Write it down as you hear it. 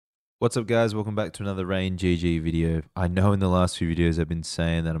What's up, guys? Welcome back to another Rain GG video. I know in the last few videos I've been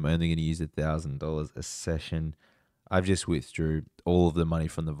saying that I'm only going to use $1,000 a session. I've just withdrew all of the money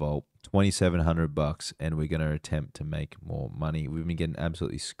from the vault, 2,700 bucks, and we're going to attempt to make more money. We've been getting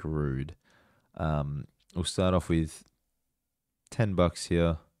absolutely screwed. We'll start off with 10 bucks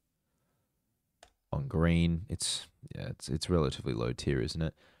here on green. It's relatively low tier, isn't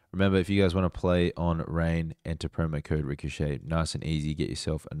it? Remember, if you guys want to play on Rain, enter promo code Ricochet. Nice and easy. Get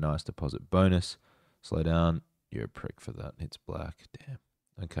yourself a nice deposit bonus. Slow down. You're a prick for that. It's black. Damn.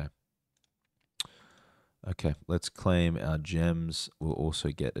 Okay. Okay, let's claim our gems. We'll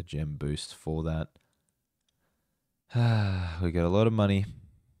also get a gem boost for that. We got a lot of money.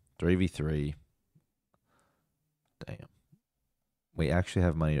 3v3. Damn. We actually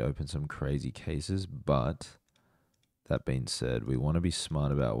have money to open some crazy cases, but that being said, we want to be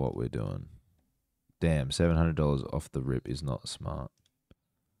smart about what we're doing. Damn, $700 off the rip is not smart.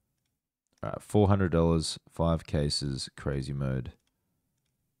 All right, $400, 5 cases, crazy mode.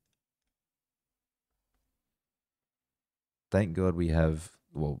 Thank God we have,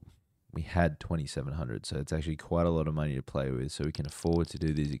 well, we had 2,700, so it's actually quite a lot of money to play with, so we can afford to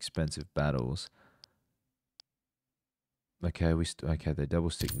do these expensive battles. Okay, okay, they double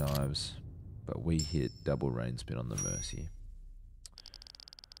stick knives, but we hit double rain spin on the Mercy.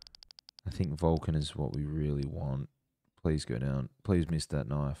 I think Vulcan is what we really want. Please go down. Please miss that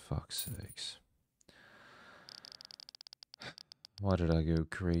knife. Fuck's sakes. Why did I go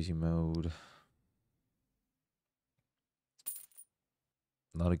crazy mode?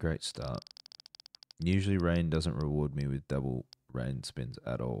 Not a great start. Usually rain doesn't reward me with double rain spins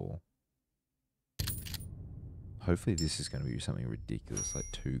at all. Hopefully this is going to be something ridiculous, like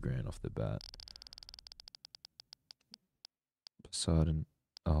 2 grand off the bat. Poseidon.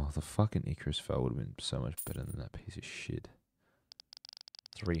 Oh, the fucking Icarus fell would have been so much better than that piece of shit.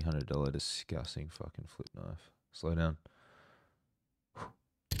 $300 disgusting fucking flip knife. Slow down.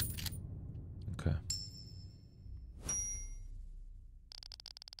 Okay.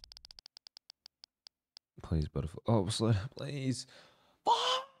 Please, butterfly. Oh, slow down, please. Fuck!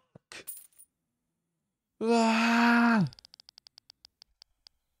 Ah!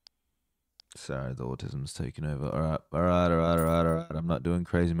 Sorry, the autism's taken over. Alright. I'm not doing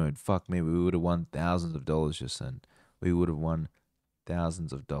crazy mode. Fuck me, we would have won thousands of dollars just then. We would have won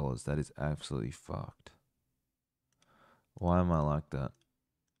thousands of dollars. That is absolutely fucked. Why am I like that?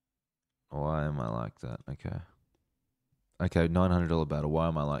 Why am I like that? Okay. Okay, $900 battle. Why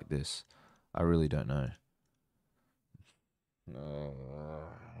am I like this? I really don't know.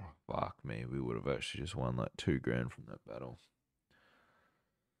 Fuck me. We would have actually just won like 2 grand from that battle.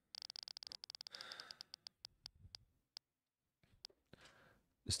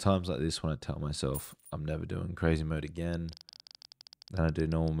 There's times like this when I tell myself I'm never doing crazy mode again. Then I do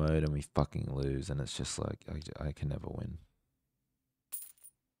normal mode and we fucking lose. And it's just like, I can never win.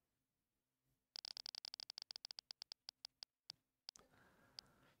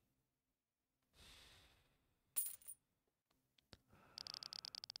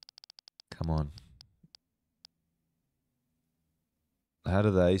 Come on. How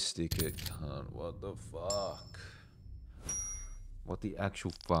do they stick it? Cunt, what the fuck? What the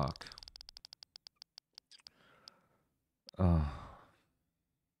actual fuck? Oh.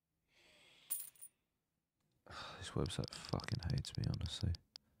 This website fucking hates me, honestly.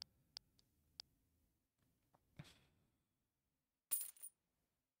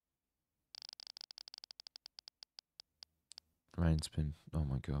 Rain spin. Oh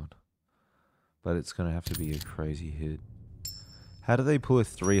my god. But it's gonna have to be a crazy hit. How do they pull a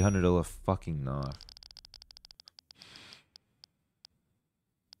 $300 fucking knife?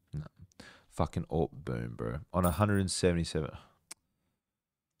 No. Fucking AWP boom, bro. On 177.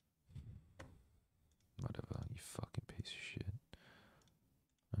 Whatever, you fucking piece of shit.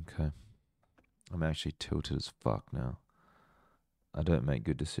 Okay. I'm actually tilted as fuck now. I don't make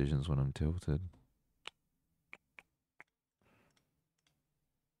good decisions when I'm tilted.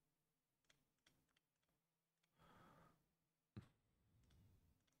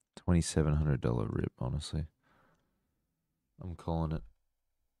 $2,700 rip, honestly. I'm calling it.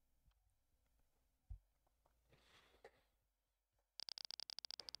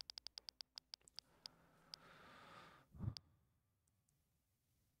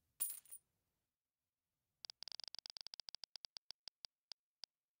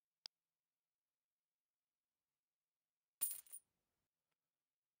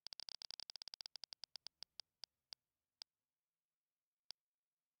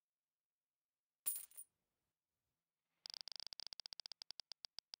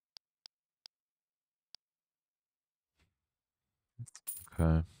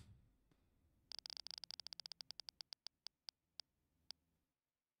 Okay.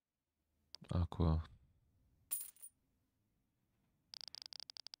 Aqua.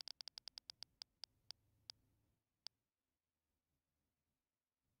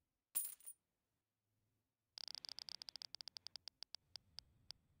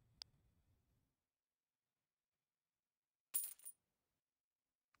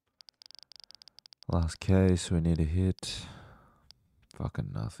 Last case, we need a hit.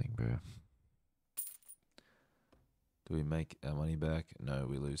 Fucking nothing, bro. Do we make our money back? No,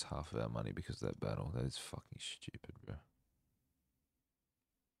 we lose half of our money because of that battle. That is fucking stupid, bro.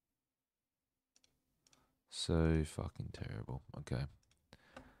 So fucking terrible. Okay.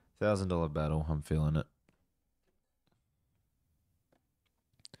 $1,000 battle. I'm feeling it.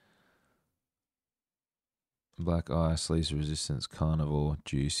 Black Ice, Least Resistance, Carnivore,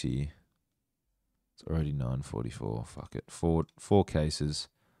 Juicy. It's already 9:44. Fuck it. Four cases.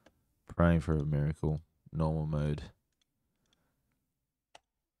 Praying for a miracle. Normal mode.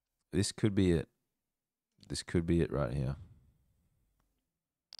 This could be it. This could be it right here.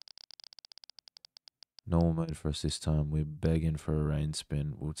 Normal mode for us this time. We're begging for a rain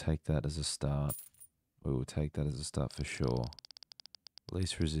spin. We'll take that as a start. We will take that as a start for sure.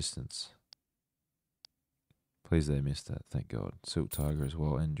 Least resistance. Please they missed that. Thank God. Silk Tiger as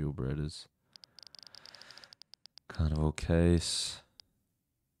well. And Dual Breeders. Carnival case.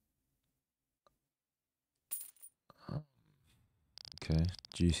 Okay.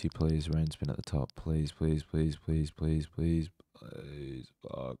 Juicy, please. Rain spin at the top. Please, please, please, please, please, please, please.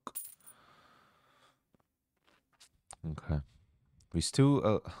 Fuck. Okay. We're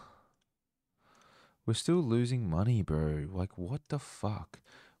still losing money, bro. Like, what the fuck?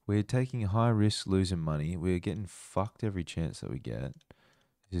 We're taking high risk losing money. We're getting fucked every chance that we get.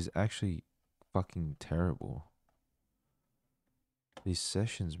 This is actually fucking terrible. These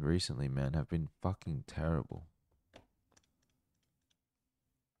sessions recently, man, have been fucking terrible.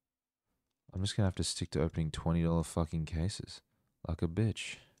 I'm just gonna have to stick to opening $20 fucking cases. Like a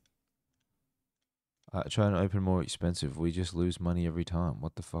bitch. I try and open more expensive. We just lose money every time.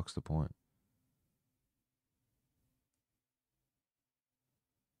 What the fuck's the point?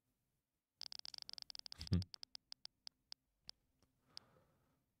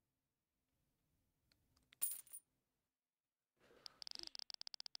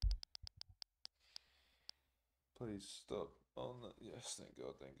 Please stop on that. Yes, thank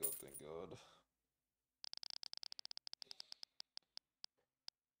God, thank God, thank God.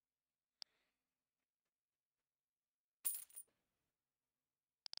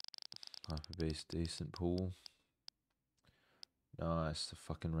 Hyper Beast, decent pool. Nice. The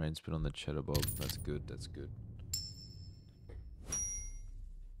fucking rain spin on the cheddar bob. That's good, that's good.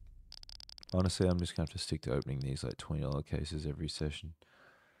 Honestly, I'm just going to have to stick to opening these like $20 cases every session.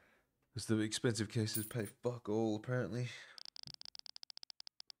 Because the expensive cases pay fuck all, apparently.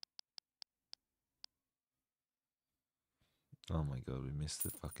 Oh my God, we missed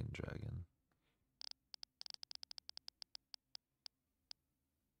the fucking dragon.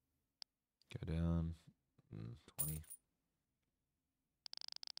 Go down. 20.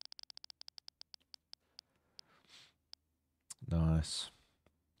 Nice.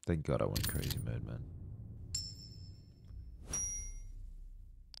 Thank God I went crazy mode, man.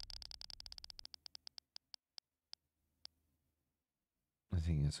 I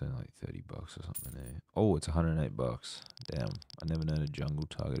think it's only like $30 or something there. Oh, it's $108. Damn. I never known a jungle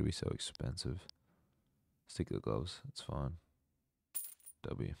target to be so expensive. Stick the gloves. It's fine.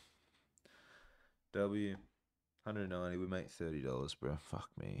 W. 190. We make $30, bro. Fuck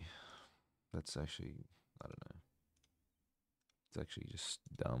me. That's actually, I don't know. It's actually just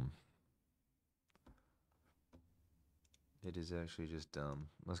dumb. It is actually just dumb.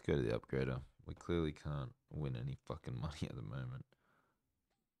 Let's go to the upgrader. We clearly can't win any fucking money at the moment.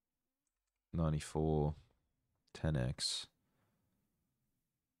 94. 10x.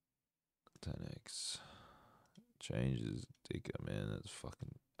 10x. Changes. Dicker, man. That's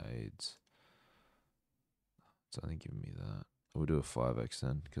fucking AIDS. It's only giving me that. We'll do a 5x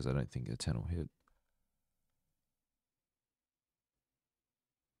then, because I don't think a 10 will hit.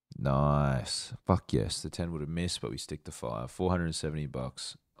 Nice. Fuck yes. The 10 would have missed, but we stick to 5.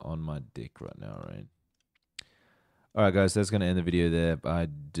 $470 on my dick right now, right? Alright guys, that's going to end the video there. I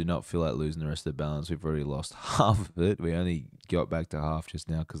do not feel like losing the rest of the balance. We've already lost half of it. We only got back to half just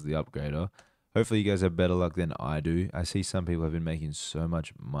now because of the upgrader. Hopefully you guys have better luck than I do. I see some people have been making so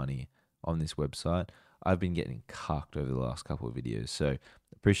much money on this website. I've been getting cucked over the last couple of videos. So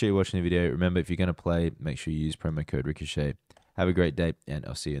appreciate you watching the video. Remember, if you're going to play, make sure you use promo code RICKASHAY. Have a great day, and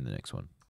I'll see you in the next one.